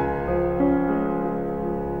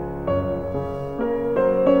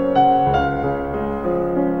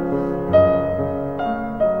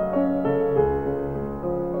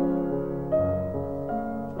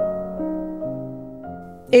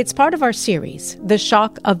 It's part of our series, The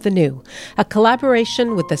Shock of the New, a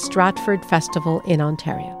collaboration with the Stratford Festival in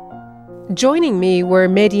Ontario. Joining me were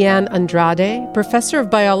Median Andrade, Professor of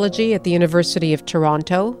Biology at the University of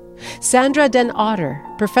Toronto, Sandra Den Otter,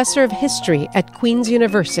 Professor of History at Queen's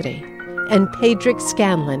University, and Friedrich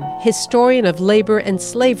Scanlon, Historian of Labor and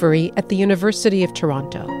Slavery at the University of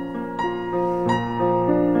Toronto.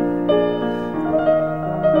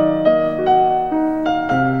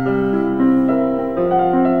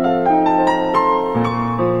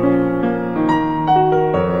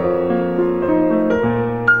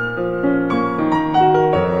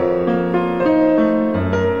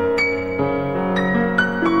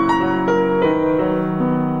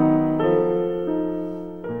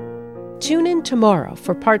 Tune in tomorrow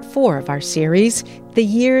for part 4 of our series, The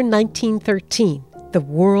Year 1913, The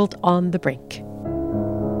World on the Brink.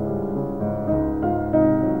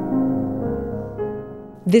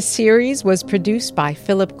 This series was produced by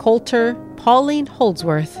Philip Coulter, Pauline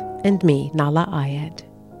Holdsworth, and me, Nala Ayed.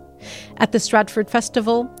 At the Stratford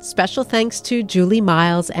Festival, special thanks to Julie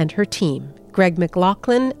Miles and her team, Greg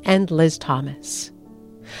McLaughlin and Liz Thomas.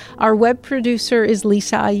 Our web producer is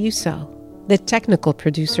Lisa Ayuso. The technical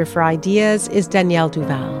producer for Ideas is Danielle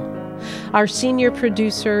Duval. Our senior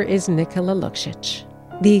producer is Nicola Luksic.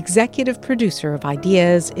 The executive producer of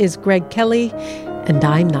Ideas is Greg Kelly, and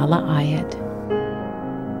I'm Nala Ayed.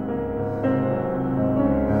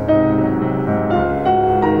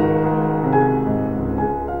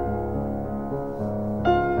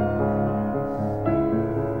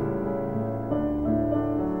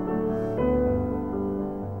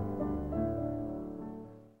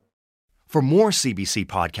 For more CBC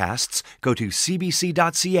podcasts, go to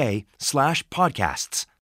cbc.ca/podcasts.